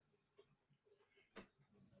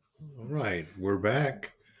right, we're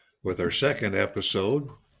back with our second episode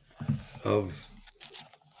of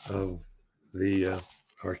the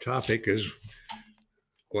our topic is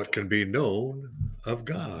what can be known of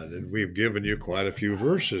God, and we've given you quite a few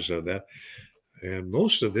verses of that, and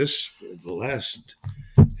most of this, the last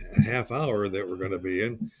half hour that we're going to be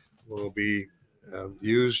in, will be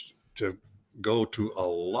used to go to a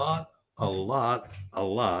lot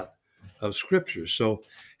of scriptures. So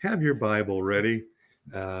have your Bible ready,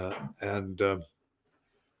 and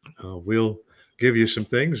we'll give you some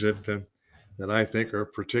things that I think are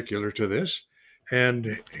particular to this.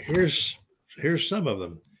 And here's some of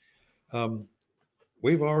them. Um,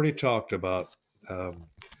 we've already talked about um,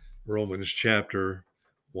 Romans chapter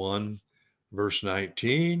 1, verse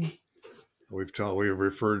 19. We've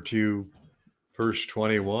referred to verse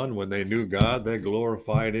 21. When they knew God, they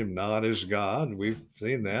glorified him not as God. We've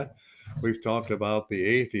seen that. We've talked about the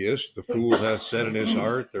atheist. The fool hath said in his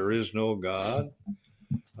heart, there is no God.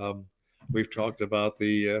 Um, we've talked about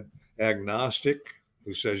the agnostic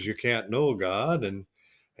who says you can't know God, and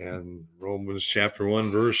Romans chapter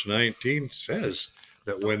 1 verse 19 says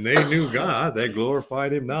that when they knew God, they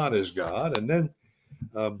glorified him not as God.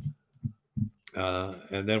 Um,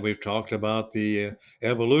 and then we've talked about the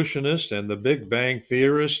evolutionist and the Big Bang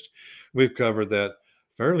theorist. We've covered that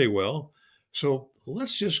fairly well. So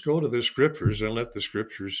let's just go to the scriptures and let the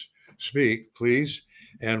scriptures speak, please.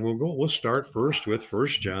 And we'll start first with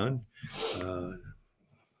First John. Uh,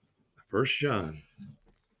 1 John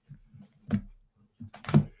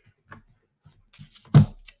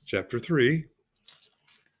chapter 3,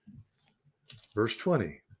 verse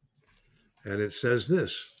 20. And it says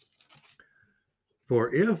this: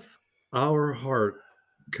 For if our heart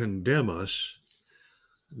condemn us,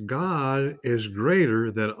 God is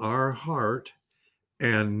greater than our heart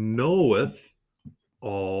and knoweth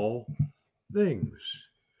all things.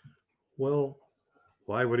 Well,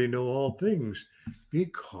 why would he know all things?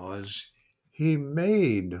 Because he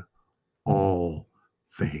made all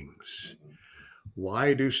things.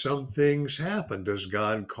 Why do some things happen? Does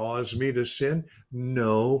God cause me to sin?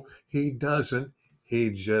 No, he doesn't. He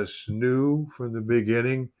just knew from the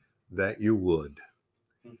beginning that you would,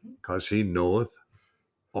 because he knoweth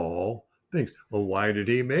all things. Well, why did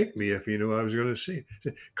he make me if he knew I was going to sin?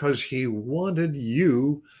 Because he wanted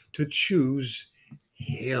you to choose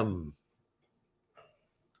him.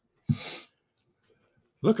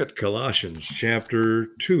 Look at Colossians chapter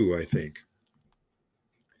 2, I think.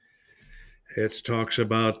 It talks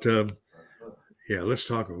about, let's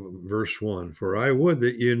talk verse 1. For I would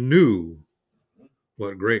that you knew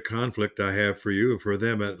what great conflict I have for you, for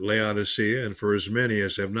them at Laodicea, and for as many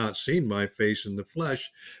as have not seen my face in the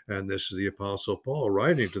flesh. And this is the Apostle Paul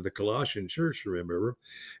writing to the Colossian church, remember.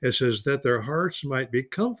 It says that their hearts might be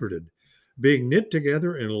comforted, being knit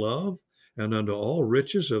together in love, and unto all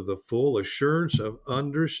riches of the full assurance of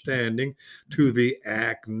understanding, to the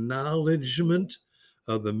acknowledgement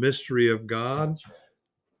of the mystery of God,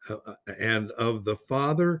 and of the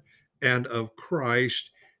Father, and of Christ,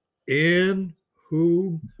 in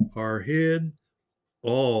whom are hid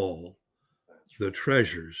all the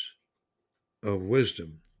treasures of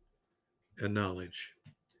wisdom and knowledge.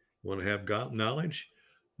 Want to have God knowledge?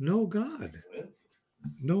 Know God.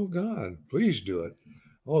 Know God. Please do it.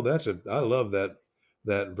 Oh, I love that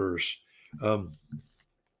verse. Um,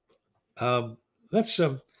 um, let's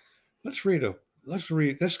read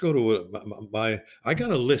let's go to I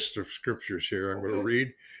got a list of scriptures here I'm going to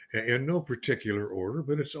read in no particular order,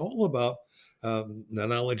 but it's all about the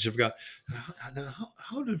knowledge of God. Now,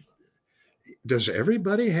 how does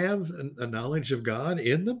everybody have a knowledge of God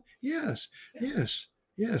in them? Yes.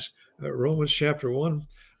 Romans chapter 1,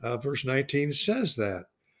 verse 19 says that.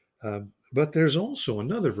 But there's also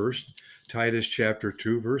another verse, Titus chapter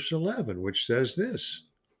 2, verse 11, which says this: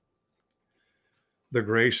 the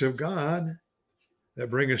grace of God that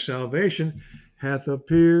bringeth salvation hath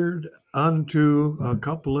appeared unto a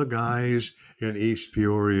couple of guys in East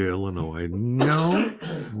Peoria, Illinois.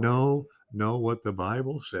 No, what the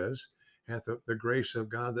Bible says. The grace of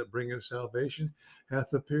God that bringeth salvation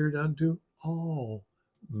hath appeared unto all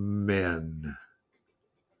men.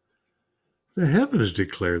 The heavens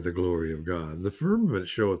declare the glory of God. The firmament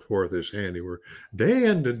showeth forth his handiwork. Day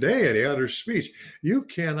unto day he utters speech. You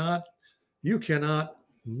cannot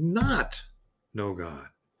not know God.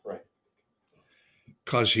 Right.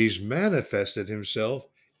 Because he's manifested himself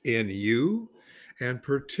in you, and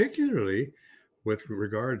particularly with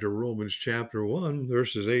regard to Romans chapter 1,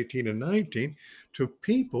 verses 18 and 19, to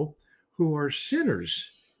people who are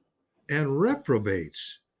sinners and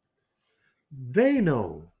reprobates. They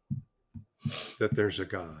know that there's a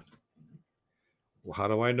God. Well, how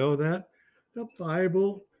do I know that? The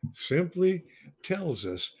Bible simply tells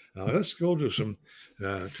us. Now let's go to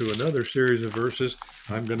another series of verses.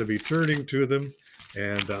 I'm going to be turning to them,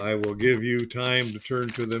 and I will give you time to turn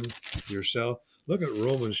to them yourself. Look at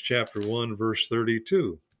Romans chapter 1, verse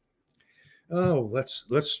 32. Oh, let's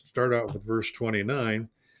start out with verse 29.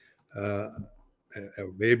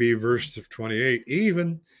 Maybe verse 28.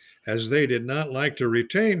 Even as they did not like to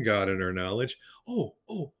retain God in their knowledge. Oh.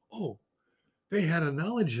 They had a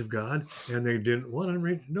knowledge of God and they didn't want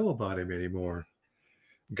to know about him anymore.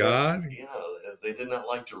 God, they did not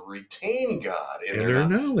like to retain God in their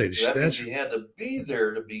knowledge. That means he had to be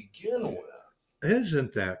there to begin with.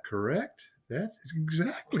 Isn't that correct? That's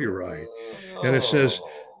exactly right. And it says,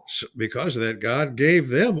 because of that, God gave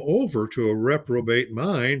them over to a reprobate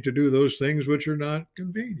mind to do those things which are not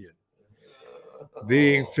convenient,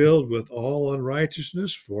 being filled with all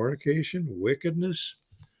unrighteousness, fornication, wickedness,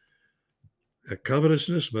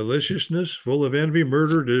 covetousness, maliciousness, full of envy,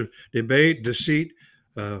 murder, debate, deceit,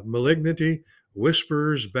 malignity,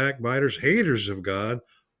 whisperers, backbiters, haters of God.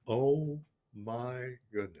 Oh my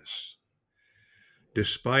goodness.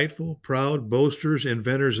 Despiteful, proud, boasters,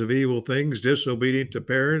 inventors of evil things, disobedient to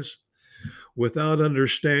parents, without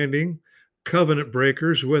understanding, covenant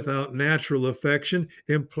breakers, without natural affection,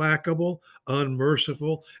 implacable,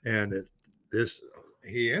 unmerciful. And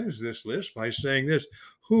he ends this list by saying this,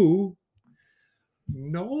 who,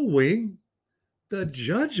 knowing the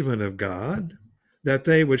judgment of God, that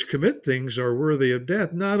they which commit things are worthy of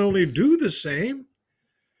death, not only do the same,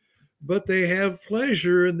 but they have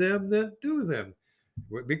pleasure in them that do them.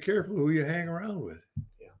 Be careful who you hang around with.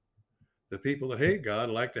 Yeah. The people that hate God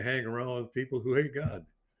like to hang around with people who hate God.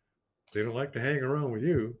 They don't like to hang around with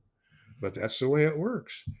you, but that's the way it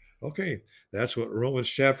works. Okay, that's what Romans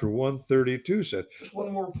chapter 132 said. Just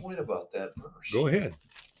one more point about that verse. Go ahead.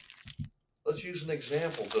 Let's use an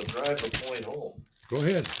example to drive the point home. Go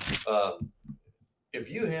ahead. If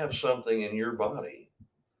you have something in your body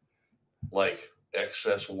like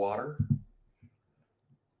excess water,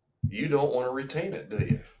 you don't want to retain it, do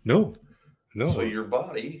you? No. So your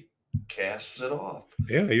body casts it off.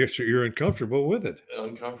 Yeah, you're uncomfortable with it.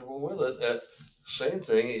 Same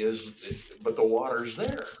thing is, but the water's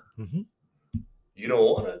there. Mm-hmm. You don't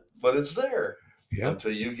want it, but it's there. Yeah.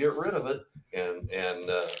 Until you get rid of it. And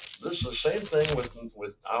this is the same thing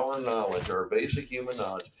with our knowledge, our basic human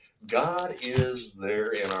knowledge. God is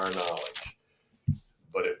there in our knowledge.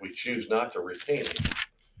 But if we choose not to retain it,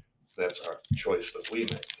 that's our choice that we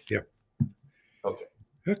make. Yep.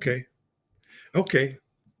 Okay.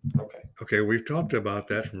 Okay, we've talked about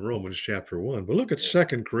that from Romans chapter 1. But look at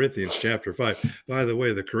 2 Corinthians chapter 5. By the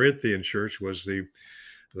way, the Corinthian church was the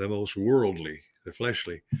most worldly, the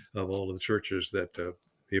fleshly of all of the churches that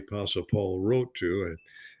the Apostle Paul wrote to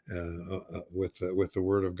with the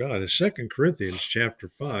Word of God. In 2 Corinthians chapter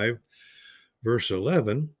 5, verse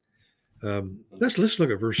 11, let's look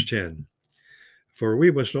at verse 10. For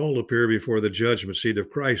we must all appear before the judgment seat of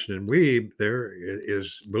Christ, and we, there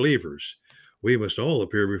is believers, we must all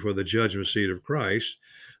appear before the judgment seat of Christ,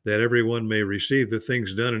 that everyone may receive the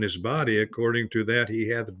things done in his body according to that he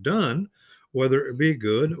hath done, whether it be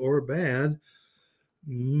good or bad,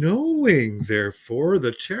 knowing therefore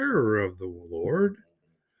the terror of the Lord,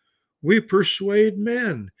 we persuade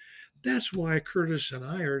men. That's why Curtis and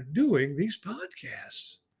I are doing these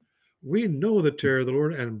podcasts. We know the terror of the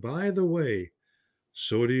Lord, and by the way,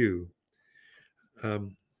 so do you.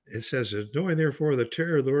 It says, knowing therefore the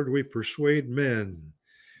terror of the Lord, we persuade men.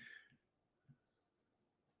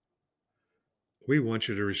 We want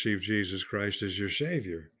you to receive Jesus Christ as your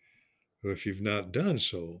Savior. If you've not done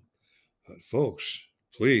so, folks,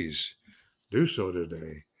 please do so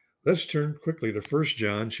today. Let's turn quickly to 1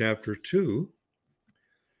 John chapter 2.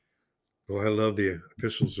 Oh, I love the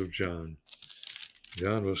epistles of John.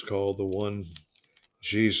 John was called the one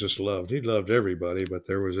Jesus loved. He loved everybody, but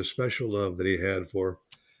there was a special love that he had for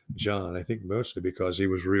John. I think mostly because he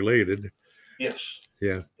was related. Yes.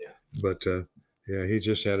 Yeah. But he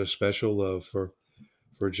just had a special love for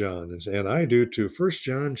John, and I do too. 1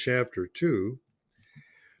 John chapter 2.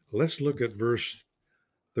 Let's look at verse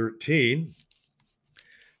 13.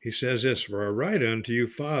 He says this, for I write unto you,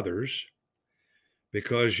 fathers,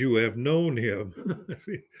 because you have known him.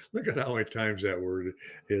 Look at how many times that word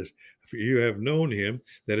is. You have known him,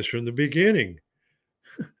 that is from the beginning.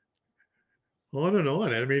 On and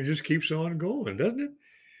on. I mean, it just keeps on going, doesn't it?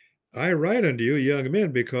 I write unto you, young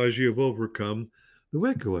men, because you have overcome the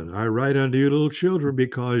wicked one. I write unto you, little children,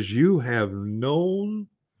 because you have known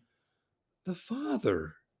the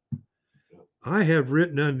Father. I have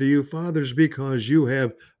written unto you, fathers, because you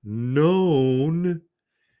have known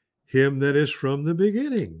him that is from the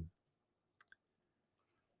beginning.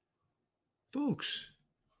 Folks,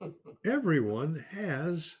 everyone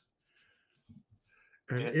has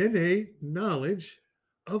an innate knowledge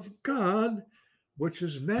of God, which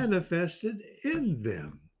is manifested in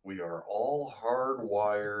them. We are all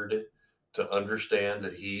hardwired to understand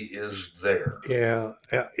that he is there. Yeah.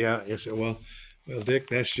 You say, well, Dick,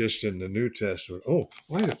 that's just in the New Testament. Oh,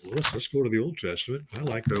 why don't let's go to the Old Testament. I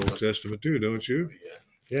like the Old Testament too, don't you?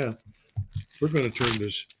 Yeah. We're going to turn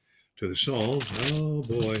this to the Psalms. Oh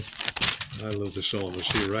boy, I love the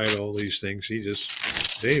psalmist. He write all these things.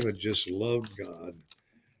 David just loved God.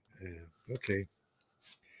 Yeah. Okay.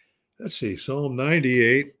 Let's see, Psalm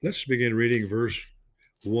 98. Let's begin reading verse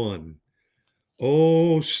 1.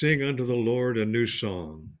 Oh, sing unto the Lord a new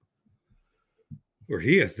song, for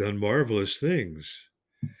he hath done marvelous things.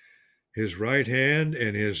 His right hand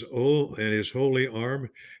and his holy arm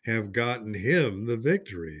have gotten him the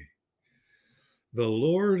victory. The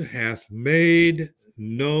Lord hath made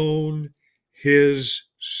known his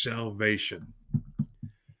salvation.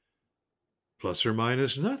 Plus or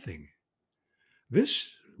minus nothing.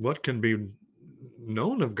 What can be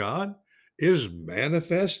known of God, is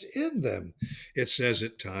manifest in them. It says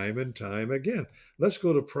it time and time again. Let's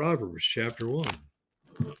go to Proverbs chapter 1.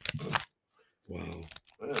 Wow.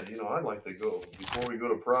 Well, I'd like to go, before we go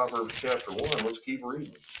to Proverbs chapter 1, let's keep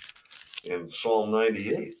reading. In Psalm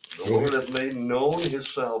 98, the Lord hath made known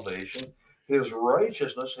his salvation. His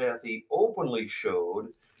righteousness hath he openly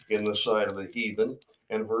showed in the sight of the heathen.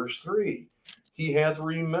 And verse 3, he hath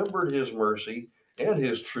remembered his mercy and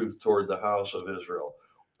his truth toward the house of Israel.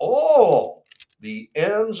 All the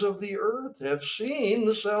ends of the earth have seen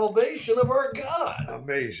the salvation of our God.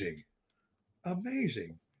 Amazing.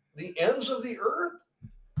 Amazing. The ends of the earth?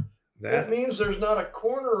 That means there's not a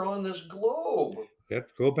corner on this globe.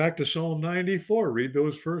 Go back to Psalm 94. Read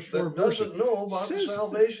those first four verses. Doesn't know about the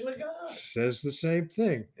salvation of God. Says the same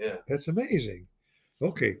thing. Yeah. That's amazing.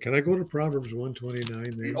 Okay, can I go to Proverbs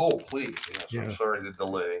 129 there? Oh, please. Yes, yeah. I'm sorry to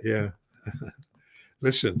delay. Yeah.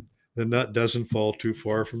 Listen, the nut doesn't fall too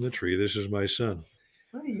far from the tree. This is my son.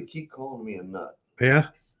 Why do you keep calling me a nut? Yeah,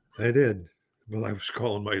 I did. Well, I was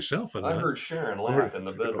calling myself a nut. I heard Sharon laugh in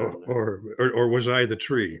the bedroom. Or was I the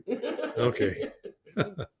tree? Okay.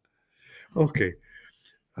 Okay.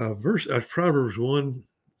 Proverbs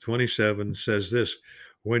 1:27 says this: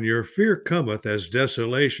 when your fear cometh as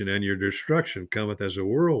desolation, and your destruction cometh as a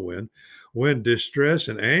whirlwind, when distress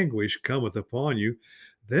and anguish cometh upon you,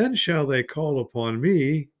 then shall they call upon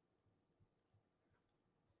me,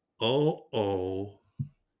 but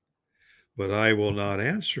I will not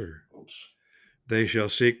answer. Oops. They shall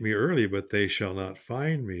seek me early, but they shall not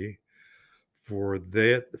find me, for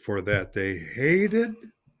that they hated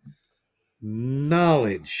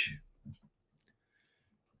knowledge.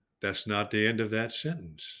 That's not the end of that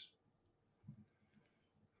sentence.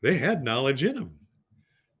 They had knowledge in them.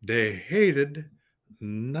 They hated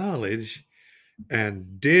knowledge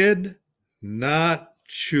and did not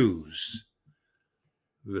choose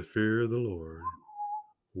the fear of the Lord.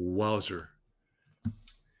 Wowzer.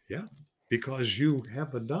 Yeah, because you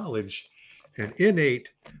have a knowledge, an innate,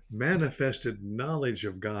 manifested knowledge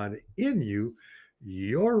of God in you,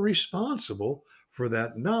 you're responsible for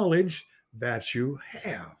that knowledge that you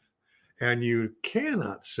have. And you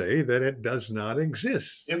cannot say that it does not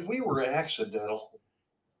exist. If we were accidental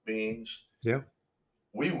beings, yeah,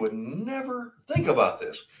 we would never think about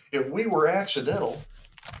this. If we were accidental,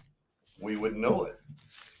 we would know it.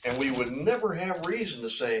 And we would never have reason to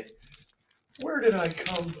say, where did I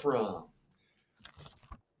come from?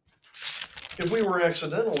 If we were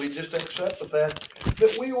accidental, we just accept the fact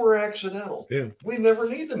that we were accidental. Yeah. We never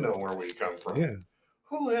need to know where we come from. Yeah.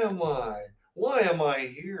 Who am I? Why am I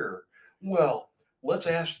here? Well, let's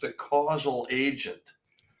ask the causal agent.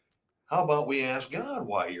 How about we ask God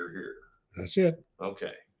why you're here? That's it.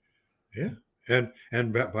 Okay. Yeah. And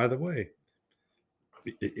by the way,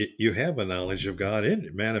 you have a knowledge of God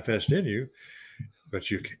manifest in you, but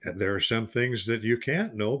there are some things that you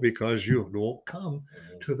can't know because you won't come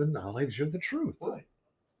to the knowledge of the truth. Right.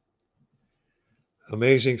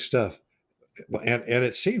 Amazing stuff. And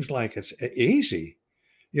it seems like it's easy,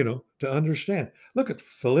 to understand. Look at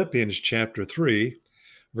Philippians chapter 3,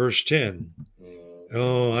 verse 10.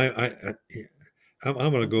 Oh, I'm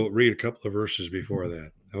going to go read a couple of verses before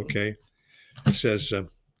that. Okay. It says,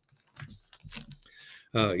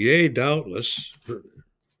 yea, doubtless,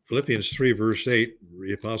 Philippians 3, verse 8,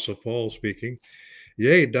 the Apostle Paul speaking,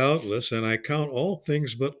 yea, doubtless, and I count all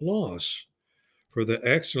things but loss for the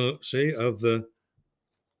excellency of the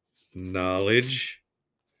knowledge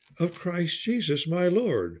of Christ Jesus, my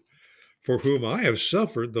Lord, for whom I have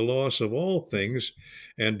suffered the loss of all things,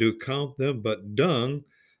 and do count them but dung,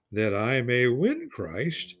 that I may win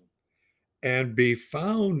Christ and be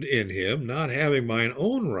found in him, not having mine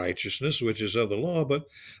own righteousness, which is of the law, but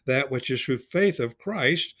that which is through faith of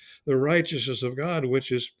Christ, the righteousness of God,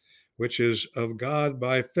 which is of God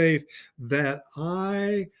by faith, that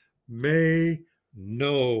I may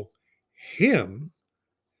know him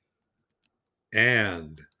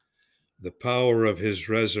and the power of his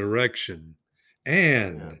resurrection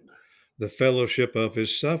and the fellowship of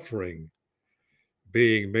his suffering,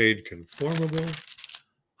 being made conformable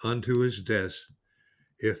unto his death,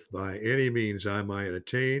 if by any means I might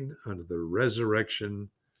attain unto the resurrection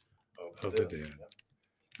of the dead.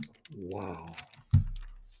 Wow.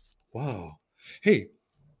 Wow. Hey,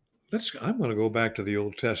 I'm going to go back to the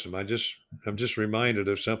Old Testament. I'm just reminded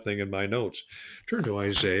of something in my notes. Turn to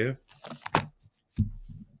Isaiah.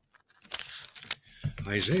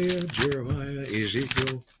 Isaiah, Jeremiah,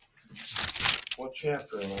 Ezekiel. What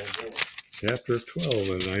chapter in Isaiah? Chapter 12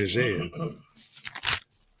 in Isaiah.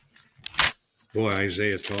 Boy,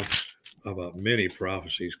 Isaiah talks about many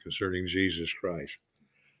prophecies concerning Jesus Christ.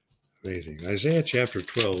 Amazing. Isaiah chapter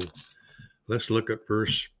 12. Let's look at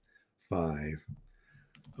verse 5.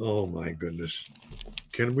 Oh my goodness.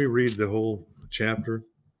 Can we read the whole chapter?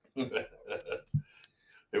 It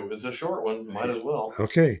was a short one. Might as well.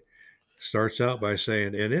 Okay. Starts out by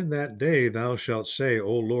saying, and in that day thou shalt say,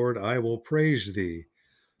 O Lord, I will praise thee.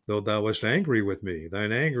 Though thou wast angry with me,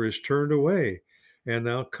 thine anger is turned away, and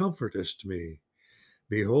thou comfortest me.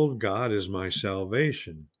 Behold, God is my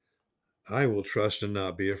salvation. I will trust and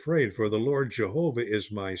not be afraid, for the Lord Jehovah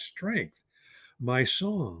is my strength, my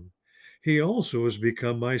song. He also has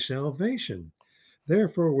become my salvation.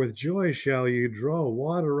 Therefore, with joy shall ye draw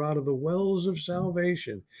water out of the wells of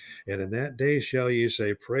salvation. And in that day shall ye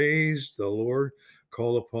say, praise the Lord,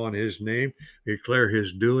 call upon his name, declare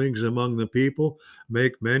his doings among the people,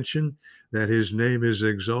 make mention that his name is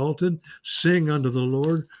exalted, sing unto the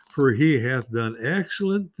Lord, for he hath done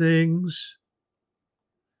excellent things.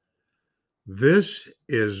 This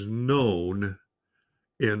is known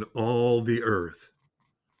in all the earth.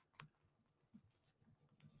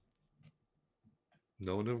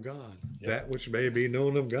 Known of God. Yep. That which may be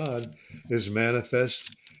known of God is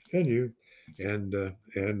manifest in you, and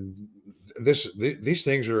these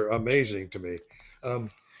things are amazing to me. I'm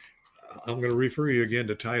going to refer you again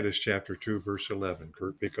to Titus chapter 2, verse 11,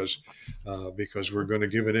 Kurt, because we're going to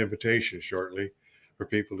give an invitation shortly for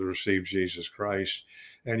people to receive Jesus Christ,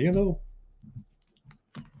 and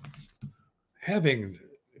having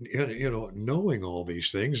knowing all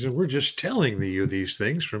these things, and we're just telling you these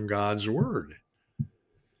things from God's word.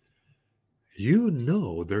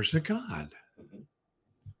 There's a God.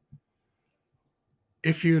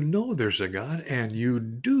 If you know there's a God, and you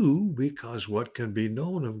do, because what can be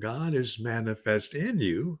known of God is manifest in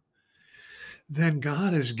you, then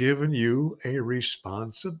God has given you a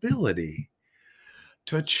responsibility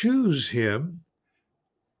to choose him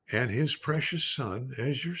and his precious Son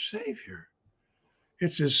as your Savior.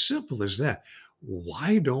 It's as simple as that.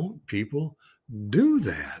 Why don't people do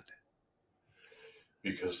that?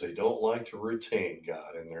 Because they don't like to retain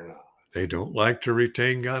God in their knowledge. They don't like to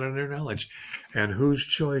retain God in their knowledge. And whose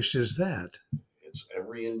choice is that? It's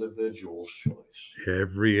every individual's choice.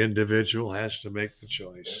 Every individual has to make the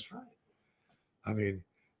choice. That's right. I mean,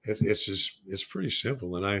 it's pretty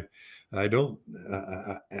simple, and I don't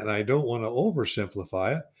want to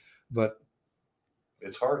oversimplify it, but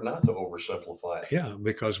it's hard not to oversimplify it. Yeah,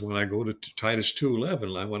 because when I go to Titus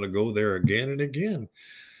 2:11, I want to go there again and again.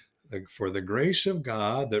 For the grace of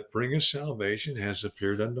God that bringeth salvation has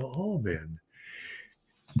appeared unto all men.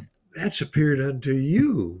 That's appeared unto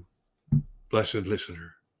you, blessed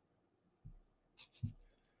listener.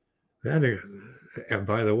 And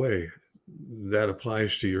by the way, that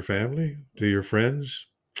applies to your family, to your friends.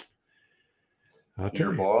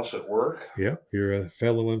 Your boss at work. Yep, your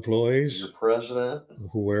fellow employees. Your president.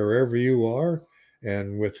 Wherever you are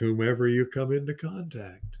and with whomever you come into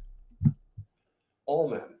contact. All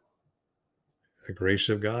men. The grace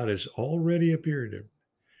of God has already appeared.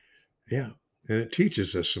 Yeah, and it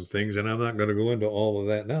teaches us some things, and I'm not going to go into all of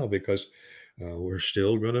that now because we're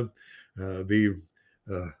still going to be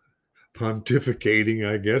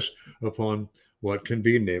pontificating, I guess, upon what can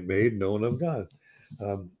be made known of God.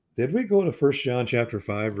 Did we go to 1 John chapter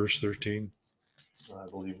 5, verse 13? I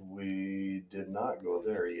believe we did not go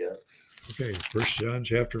there yet. Okay, 1 John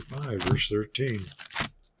chapter 5, verse 13.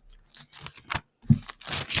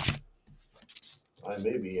 I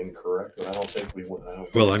may be incorrect, but I don't think we went.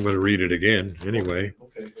 Well, I'm going to read it again anyway.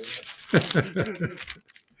 Okay.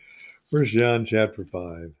 1 John chapter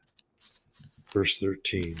 5. Verse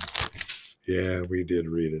 13. Yeah, we did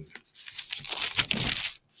read it.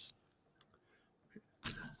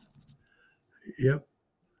 Yep,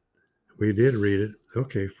 we did read it.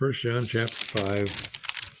 Okay, 1 John chapter 5,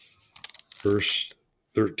 verse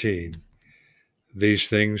 13. These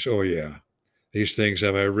things, oh yeah, these things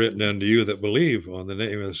have I written unto you that believe on the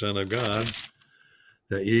name of the Son of God,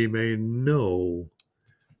 that ye may know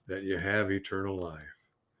that you have eternal life.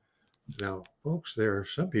 Now, folks, there are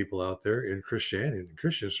some people out there in Christianity, in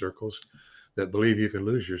Christian circles, that believe you can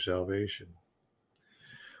lose your salvation.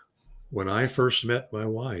 When I first met my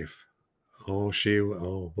wife, oh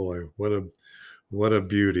boy, what a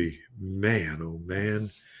beauty, man, oh man,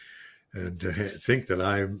 and to think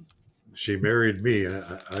that she married me,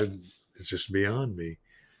 it's just beyond me.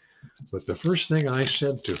 But the first thing I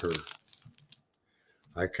said to her,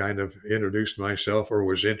 I kind of introduced myself, or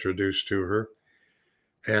was introduced to her,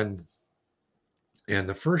 and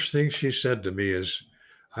the first thing she said to me is,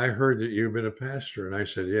 I heard that you've been a pastor. And I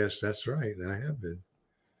said, yes, that's right, I have been.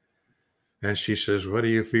 And she says, what do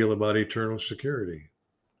you feel about eternal security?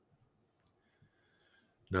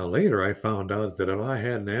 Now, later I found out that if I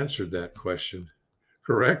hadn't answered that question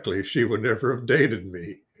correctly, she would never have dated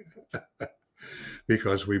me.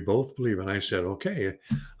 Because we both believe. And I said, okay,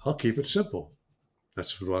 I'll keep it simple.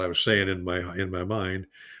 That's what I was saying in my mind.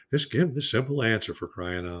 Just give the simple answer, for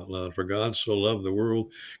crying out loud. For God so loved the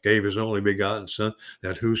world, gave his only begotten Son,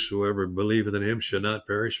 that whosoever believeth in him should not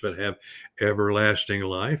perish, but have everlasting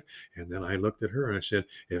life. And then I looked at her and I said,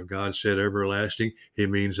 if God said everlasting, he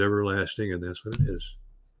means everlasting, and that's what it is.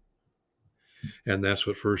 And that's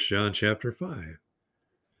what 1 John chapter 5.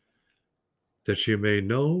 That you may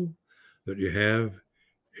know that you have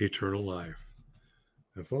eternal life.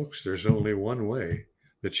 And folks, there's only one way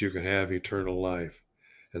that you can have eternal life,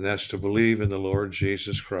 and that's to believe in the Lord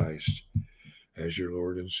Jesus Christ as your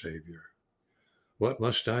Lord and Savior. What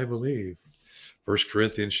must I believe? 1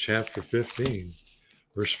 Corinthians chapter 15,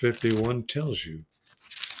 verse 51 tells you.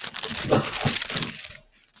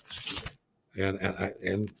 And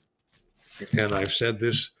I've said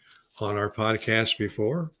this on our podcast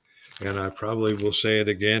before, and I probably will say it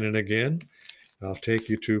again and again. I'll take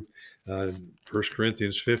you to 1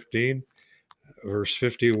 Corinthians 15, verse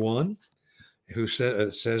 51,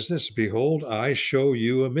 says this, behold, I show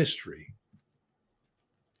you a mystery.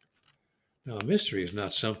 Now, a mystery is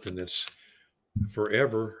not something that's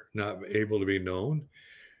forever not able to be known,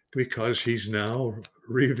 because he's now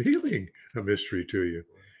revealing a mystery to you.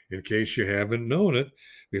 In case you haven't known it,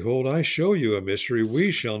 behold, I show you a mystery. We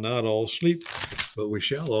shall not all sleep, but we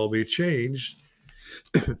shall all be changed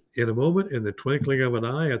in a moment, in the twinkling of an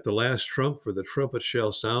eye, at the last trump, for the trumpet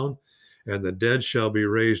shall sound, and the dead shall be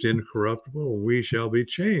raised incorruptible, and we shall be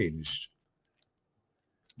changed.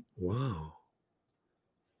 Wow.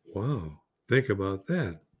 Think about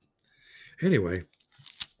that. Anyway,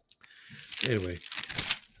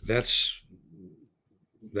 that's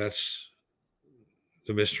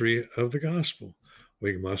the mystery of the gospel.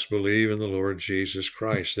 We must believe in the Lord Jesus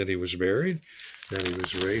Christ, that he was buried, that he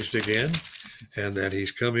was raised again, and that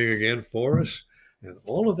he's coming again for us. And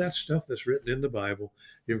all of that stuff that's written in the Bible,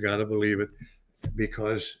 you've got to believe it,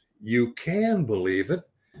 because you can believe it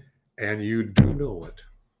and you do know it.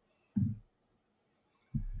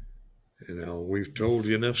 You know, we've told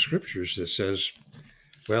you enough scriptures that says,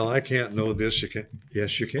 well, I can't know this. You can.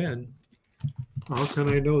 Yes, you can. How can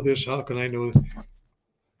I know this? How can I know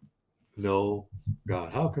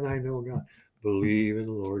God? How can I know God? Believe in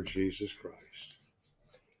the Lord Jesus Christ.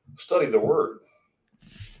 Study the Word.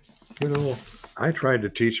 You know, I tried to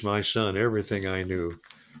teach my son everything I knew.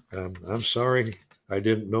 I'm sorry I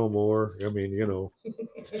didn't know more. I mean, you know,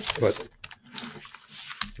 but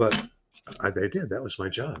they did. That was my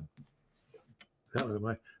job.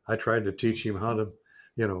 I tried to teach him how to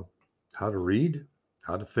read,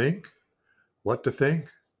 how to think, what to think,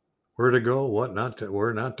 where to go, where not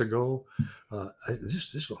to go.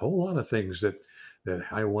 Just a whole lot of things that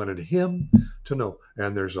I wanted him to know.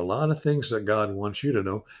 And there's a lot of things that God wants you to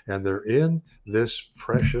know, and they're in this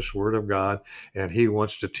precious Word of God, and he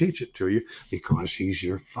wants to teach it to you because he's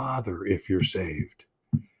your Father if you're saved,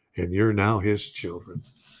 and you're now his children.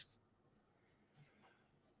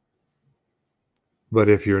 But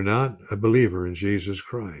if you're not a believer in Jesus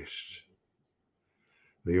Christ,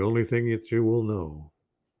 the only thing that you will know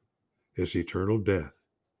is eternal death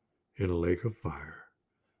in a lake of fire.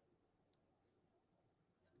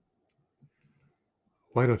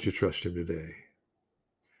 Why don't you trust him today?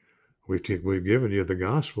 We've given you the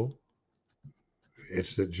gospel.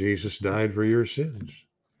 It's that Jesus died for your sins.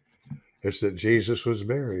 It's that Jesus was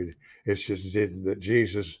buried. It's just that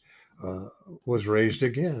Jesus was raised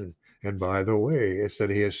again. And by the way, it said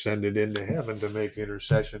he ascended into heaven to make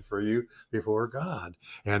intercession for you before God.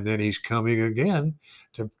 And then he's coming again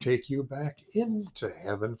to take you back into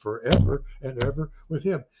heaven forever and ever with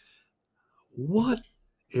him. What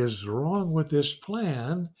is wrong with this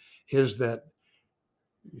plan is that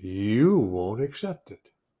you won't accept it.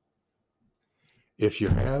 If you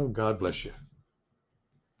have, God bless you.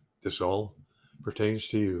 This all pertains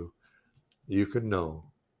to you. You can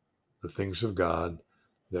know the things of God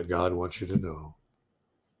that God wants you to know.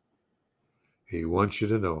 He wants you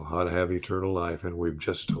to know how to have eternal life, and we've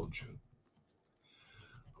just told you.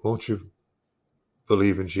 Won't you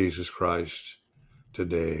believe in Jesus Christ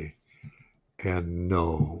today and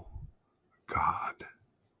know God?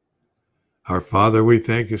 Our Father, we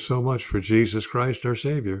thank you so much for Jesus Christ, our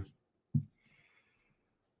Savior.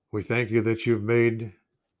 We thank you that you've made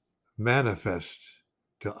manifest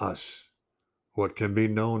to us what can be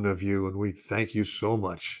known of you, and we thank you so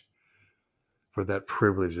much for that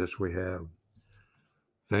privilege that we have.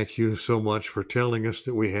 Thank you so much for telling us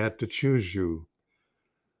that we had to choose you.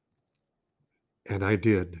 And I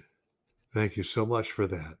did. Thank you so much for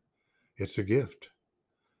that. It's a gift.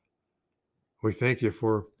 We thank you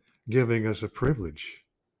for giving us a privilege,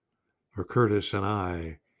 for Curtis and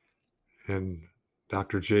I and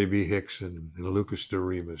Dr. J.B. Hickson and Lucas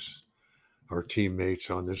Doremus, our teammates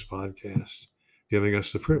on this podcast, giving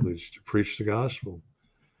us the privilege to preach the gospel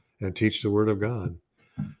and teach the word of God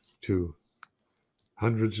to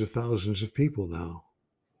hundreds of thousands of people now.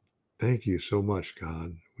 Thank you so much,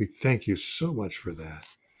 God. We thank you so much for that.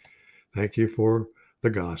 Thank you for the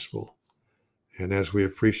gospel. And as we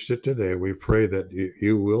have preached it today, we pray that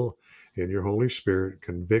you will, in your Holy Spirit,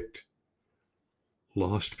 convict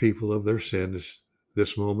lost people of their sins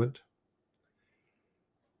this moment,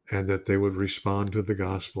 and that they would respond to the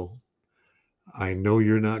gospel. I know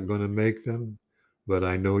you're not going to make them, but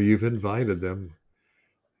I know you've invited them.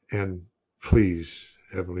 And please,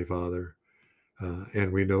 Heavenly Father,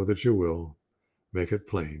 and we know that you will, make it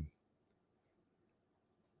plain.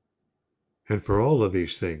 And for all of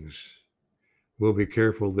these things, we'll be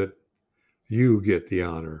careful that you get the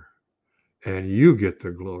honor, and you get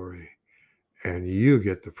the glory, and you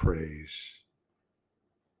get the praise.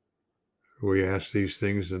 We ask these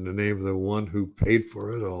things in the name of the one who paid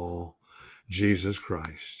for it all, Jesus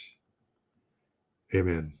Christ.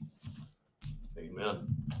 Amen. Amen.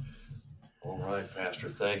 All right, Pastor,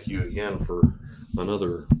 thank you again for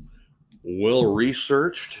another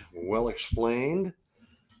well-researched, well-explained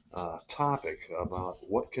topic about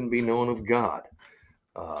what can be known of God.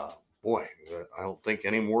 Boy, I don't think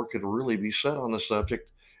any more could really be said on the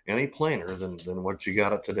subject any plainer than what you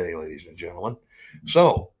got it today, ladies and gentlemen.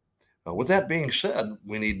 So, with that being said,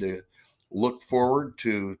 we need to look forward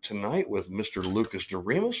to tonight with Mr. Lucas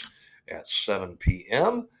Doremus at 7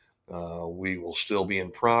 p.m. We will still be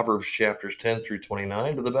in Proverbs chapters 10 through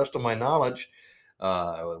 29. To the best of my knowledge,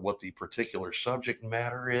 what the particular subject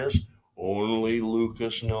matter is, only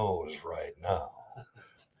Lucas knows right now.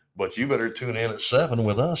 But you better tune in at 7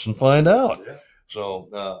 with us and find out. Yeah.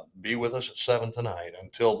 So be with us at 7 tonight.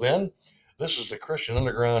 Until then, this is the Christian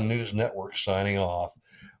Underground News Network signing off.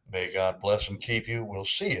 May God bless and keep you. We'll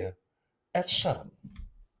see you at 7.